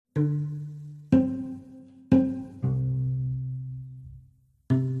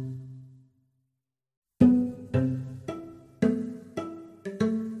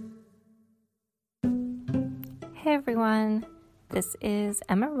This is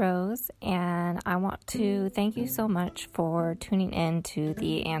Emma Rose, and I want to thank you so much for tuning in to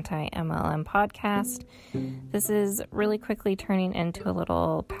the Anti-MLM podcast. This is really quickly turning into a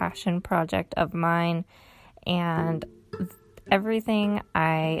little passion project of mine, and everything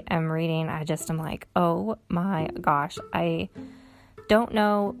I am reading, I just am like, oh my gosh, I don't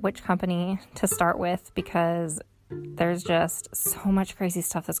know which company to start with because there's just so much crazy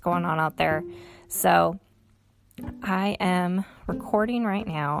stuff that's going on out there. So I am recording right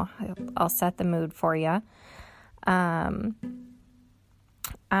now. I'll set the mood for you. I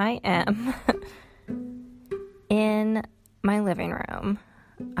am in my living room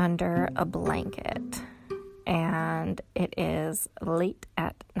under a blanket, and it is late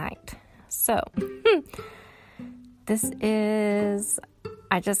at night. So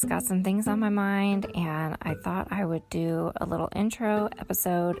I just got some things on my mind, and I thought I would do a little intro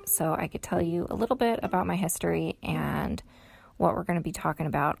episode so I could tell you a little bit about my history and what we're going to be talking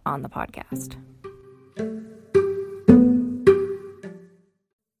about on the podcast.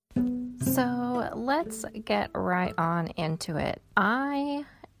 So let's get right on into it. I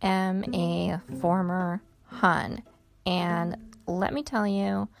am a former Hun, and let me tell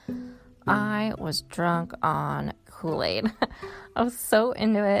you, I was drunk on Kool Aid. I was so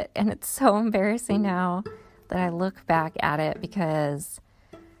into it, and it's so embarrassing now that I look back at it because,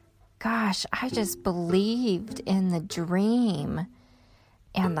 gosh, I just believed in the dream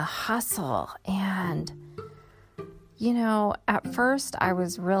and the hustle. And, you know, at first I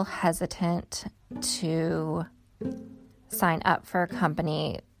was real hesitant to sign up for a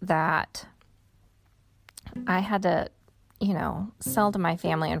company that I had to, sell to my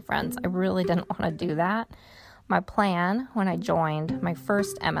family and friends. I really didn't want to do that. My plan when I joined my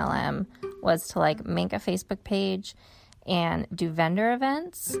first MLM was to make a Facebook page and do vendor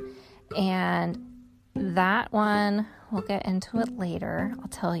events. And that one, we'll get into it later. I'll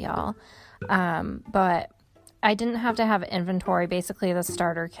tell y'all. But I didn't have to have inventory. Basically, the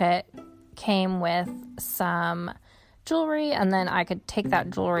starter kit came with some jewelry, and then I could take that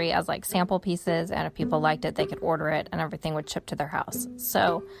jewelry as sample pieces, and if people liked it, they could order it, and everything would ship to their house.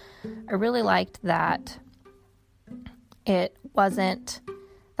 So I really liked that it wasn't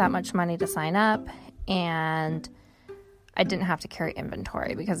that much money to sign up, and I didn't have to carry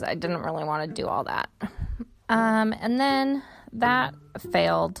inventory because I didn't really want to do all that. And then that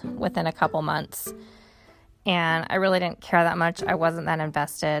failed within a couple months, and I really didn't care that much. I wasn't that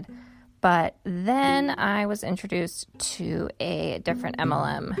invested. But then I was introduced to a different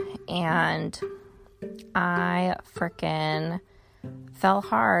MLM, and I freaking fell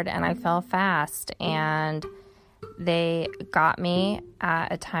hard and I fell fast, and they got me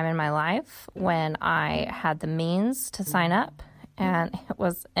at a time in my life when I had the means to sign up, and it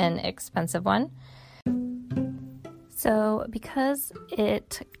was an expensive one. So because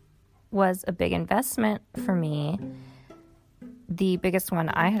it was a big investment for me, the biggest one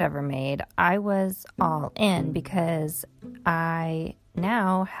I had ever made, I was all in because I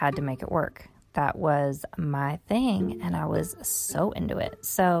now had to make it work. That was my thing, and I was so into it.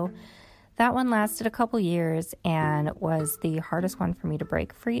 So that one lasted a couple years and was the hardest one for me to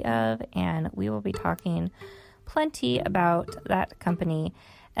break free of, and we will be talking plenty about that company.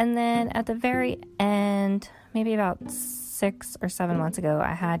 And then at the very end, maybe about 6 or 7 months ago,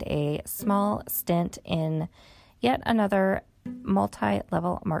 I had a small stint in yet another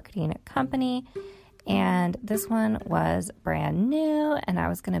multi-level marketing company, and this one was brand new, and I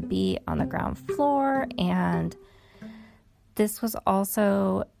was going to be on the ground floor, and this was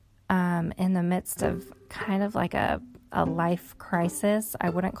also in the midst of kind of like a life crisis. I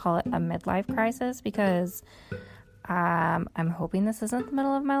wouldn't call it a midlife crisis because I'm hoping this isn't the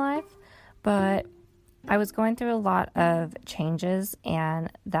middle of my life, but I was going through a lot of changes,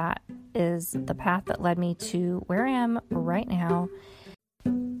 and that is the path that led me to where I am right now,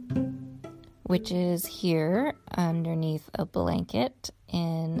 which is here underneath a blanket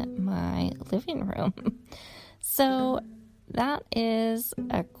in my living room. So that is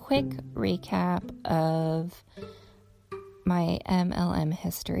a quick recap of my MLM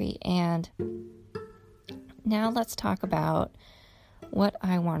history, and now let's talk about what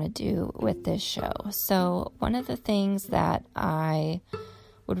I want to do with this show. So one of the things that I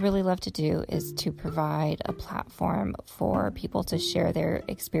would really love to do is to provide a platform for people to share their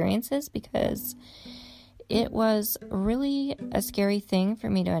experiences, because it was really a scary thing for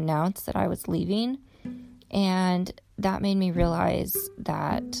me to announce that I was leaving, and that made me realize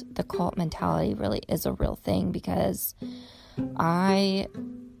that the cult mentality really is a real thing, because I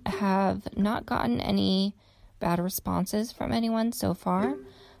have not gotten any bad responses from anyone so far,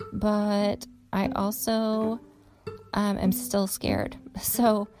 but I also am still scared.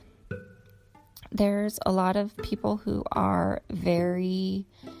 So there's a lot of people who are very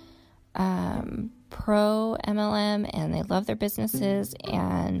pro MLM and they love their businesses,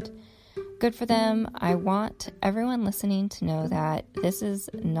 and good for them. I want everyone listening to know that this is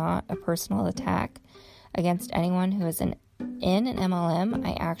not a personal attack against anyone who is in an MLM.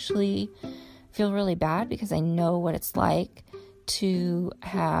 I actually feel really bad because I know what it's like to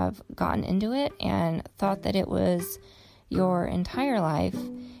have gotten into it and thought that it was your entire life,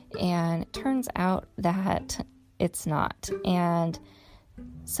 and it turns out that it's not. And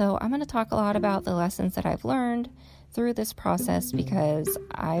so I'm going to talk a lot about the lessons that I've learned through this process, because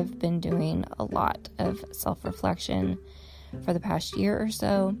I've been doing a lot of self-reflection for the past year or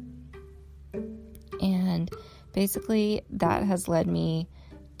so, and basically that has led me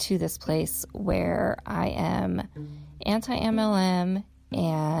to this place where I am anti-MLM,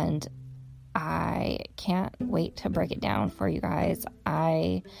 and I can't wait to break it down for you guys.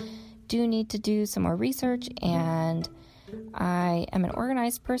 I do need to do some more research, and I am an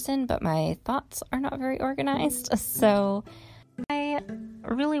organized person, but my thoughts are not very organized. So I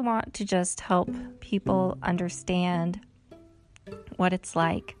really want to just help people understand what it's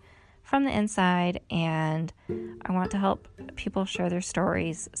like from the inside, and I want to help people share their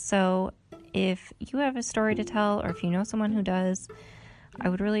stories. So if you have a story to tell, or if you know someone who does, I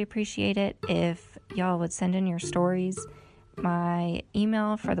would really appreciate it if y'all would send in your stories. My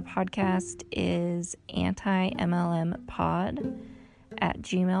email for the podcast is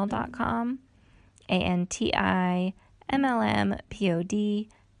antimlmpod@gmail.com,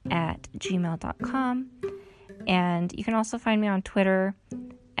 antimlmpod@gmail.com. And you can also find me on Twitter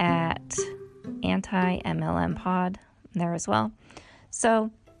at anti-MLMpod there as well. So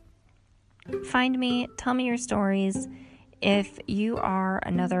find me, tell me your stories. If you are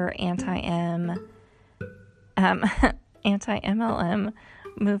another anti-MLM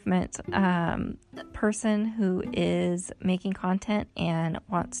movement person who is making content and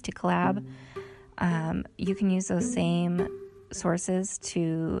wants to collab, you can use those same sources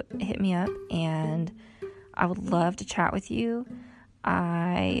to hit me up, and I would love to chat with you.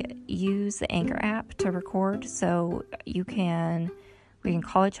 I use the Anchor app to record, so we can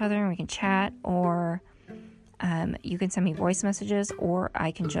call each other and we can chat, or you can send me voice messages, or I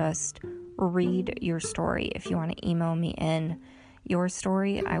can just read your story. If you want to email me in your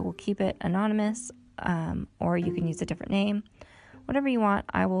story, I will keep it anonymous, or you can use a different name. Whatever you want,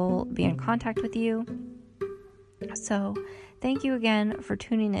 I will be in contact with you. So thank you again for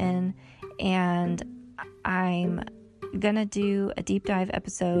tuning in, and I'm gonna do a deep dive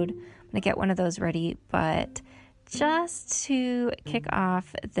episode. I'm gonna get one of those ready, but just to kick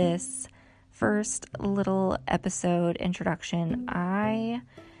off this first little episode introduction, I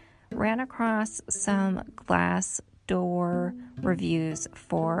ran across some Glassdoor reviews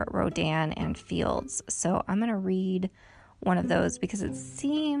for Rodan and Fields. So I'm gonna read one of those because it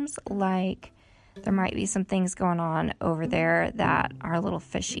seems like there might be some things going on over there that are a little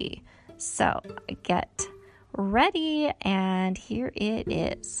fishy. So get ready, and here it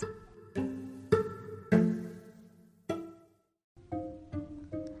is.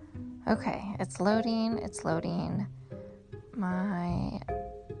 Okay, it's loading.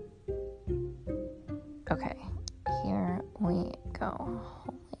 Okay, here we go.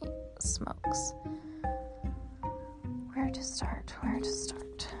 Holy smokes. Where to start?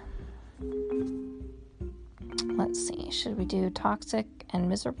 Let's see. Should we do toxic and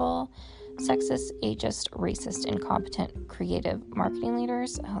miserable, sexist, ageist, racist, incompetent, creative marketing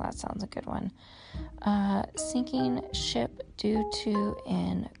leaders? Oh, that sounds a good one. Sinking ship due to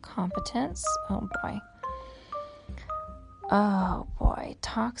incompetence. Oh boy.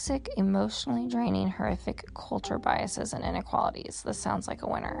 Toxic, emotionally draining, horrific culture biases and inequalities. This sounds like a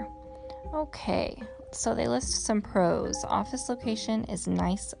winner. Okay, so they list some pros. Office location is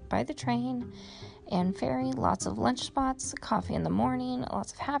nice by the train and ferry, lots of lunch spots, coffee in the morning,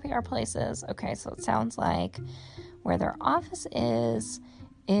 lots of happy hour places. Okay, so it sounds like where their office is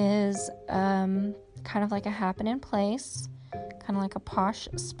kind of like a happening place, kind of like a posh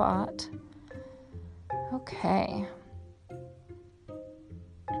spot. Okay.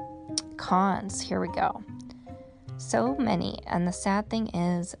 Cons, here we go. So many, and the sad thing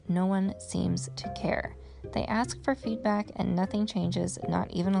is, no one seems to care. They ask for feedback and nothing changes,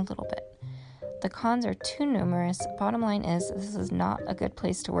 not even a little bit. The cons are too numerous. Bottom line is, this is not a good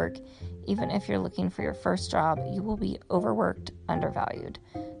place to work. Even if you're looking for your first job, you will be overworked, undervalued.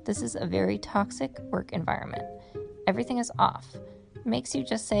 This is a very toxic work environment. Everything is off. Makes you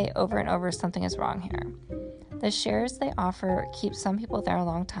just say over and over something is wrong here. The shares they offer keep some people there a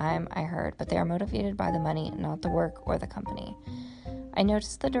long time, I heard, but they are motivated by the money, not the work or the company. I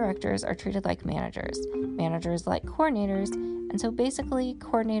noticed the directors are treated like managers like coordinators, and so basically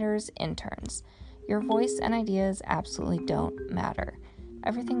coordinators, interns. Your voice and ideas absolutely don't matter.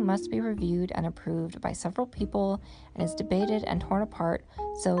 Everything must be reviewed and approved by several people and is debated and torn apart,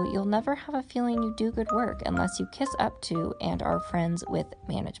 so you'll never have a feeling you do good work unless you kiss up to and are friends with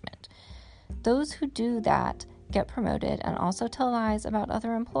management. Those who do that get promoted and also tell lies about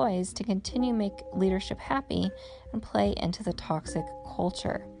other employees to continue make leadership happy and play into the toxic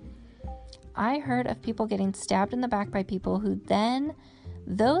culture. I heard of people getting stabbed in the back by people who then,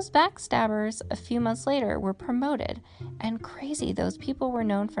 those backstabbers a few months later were promoted. And crazy, those people were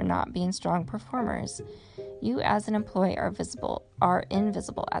known for not being strong performers. You as an employee are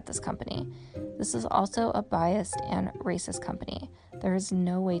invisible at this company. This is also a biased and racist company. There is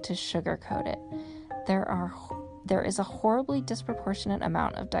no way to sugarcoat it. There is a horribly disproportionate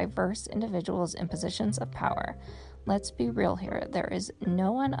amount of diverse individuals in positions of power. Let's be real here. There is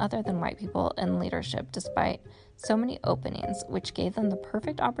no one other than white people in leadership, despite so many openings, which gave them the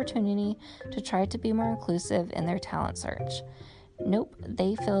perfect opportunity to try to be more inclusive in their talent search. Nope,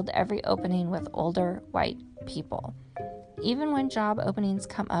 they filled every opening with older white people. Even when job openings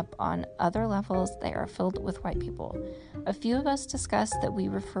come up on other levels, they are filled with white people. A few of us discussed that we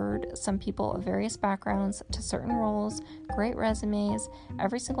referred some people of various backgrounds to certain roles, great resumes,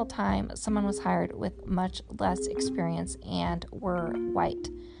 every single time someone was hired with much less experience and were white.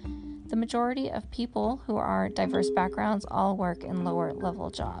 The majority of people who are diverse backgrounds all work in lower level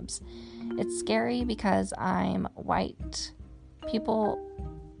jobs. It's scary because I'm white. People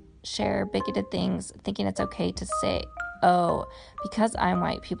share bigoted things thinking it's okay to say, because I'm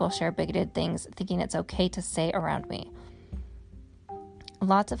white, people share bigoted things thinking it's okay to say around me.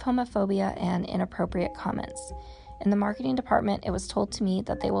 Lots of homophobia and inappropriate comments. In the marketing department, it was told to me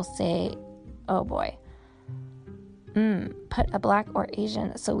that they will say, oh boy, put a black or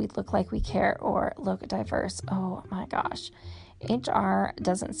Asian so we look like we care or look diverse. Oh my gosh. HR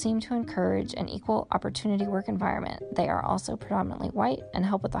doesn't seem to encourage an equal opportunity work environment. They are also predominantly white and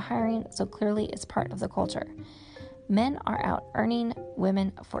help with the hiring, so clearly it's part of the culture. Men are out earning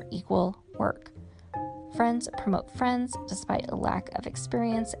women for equal work. Friends promote friends despite a lack of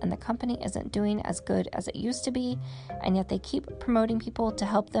experience, and the company isn't doing as good as it used to be, and yet they keep promoting people to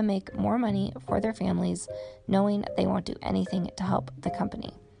help them make more money for their families, knowing they won't do anything to help the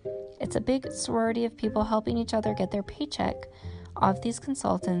company. It's a big sorority of people helping each other get their paycheck off these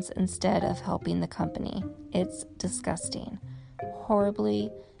consultants instead of helping the company. It's disgusting.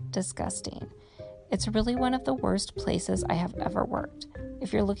 Horribly disgusting. It's really one of the worst places I have ever worked.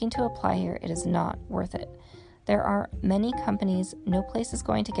 If you're looking to apply here, it is not worth it. There are many companies, no place is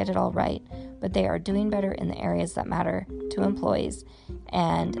going to get it all right, but they are doing better in the areas that matter to employees,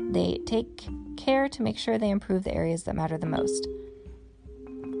 and they take care to make sure they improve the areas that matter the most.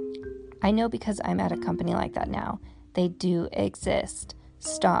 I know because I'm at a company like that now. They do exist.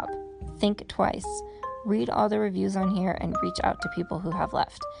 Stop. Think twice. Read all the reviews on here and reach out to people who have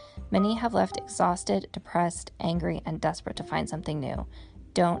left. Many have left exhausted, depressed, angry, and desperate to find something new.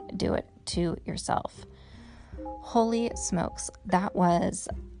 Don't do it to yourself. Holy smokes. That was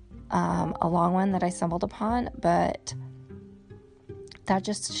a long one that I stumbled upon, but that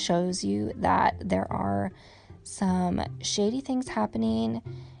just shows you that there are some shady things happening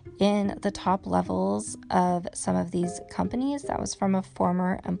in the top levels of some of these companies. That was from a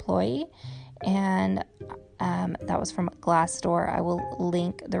former employee, and that was from Glassdoor. I will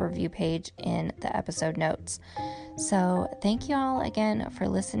link the review page in the episode notes. So thank you all again for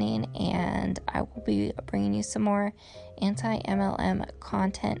listening, and I will be bringing you some more anti-MLM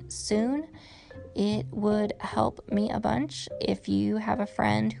content soon. It would help me a bunch. If you have a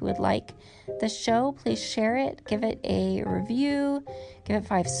friend who would like the show, please share it, give it a review, give it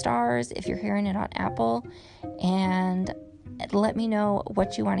 5 stars if you're hearing it on Apple, and let me know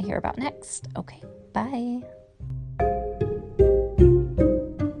what you want to hear about next. Okay, bye.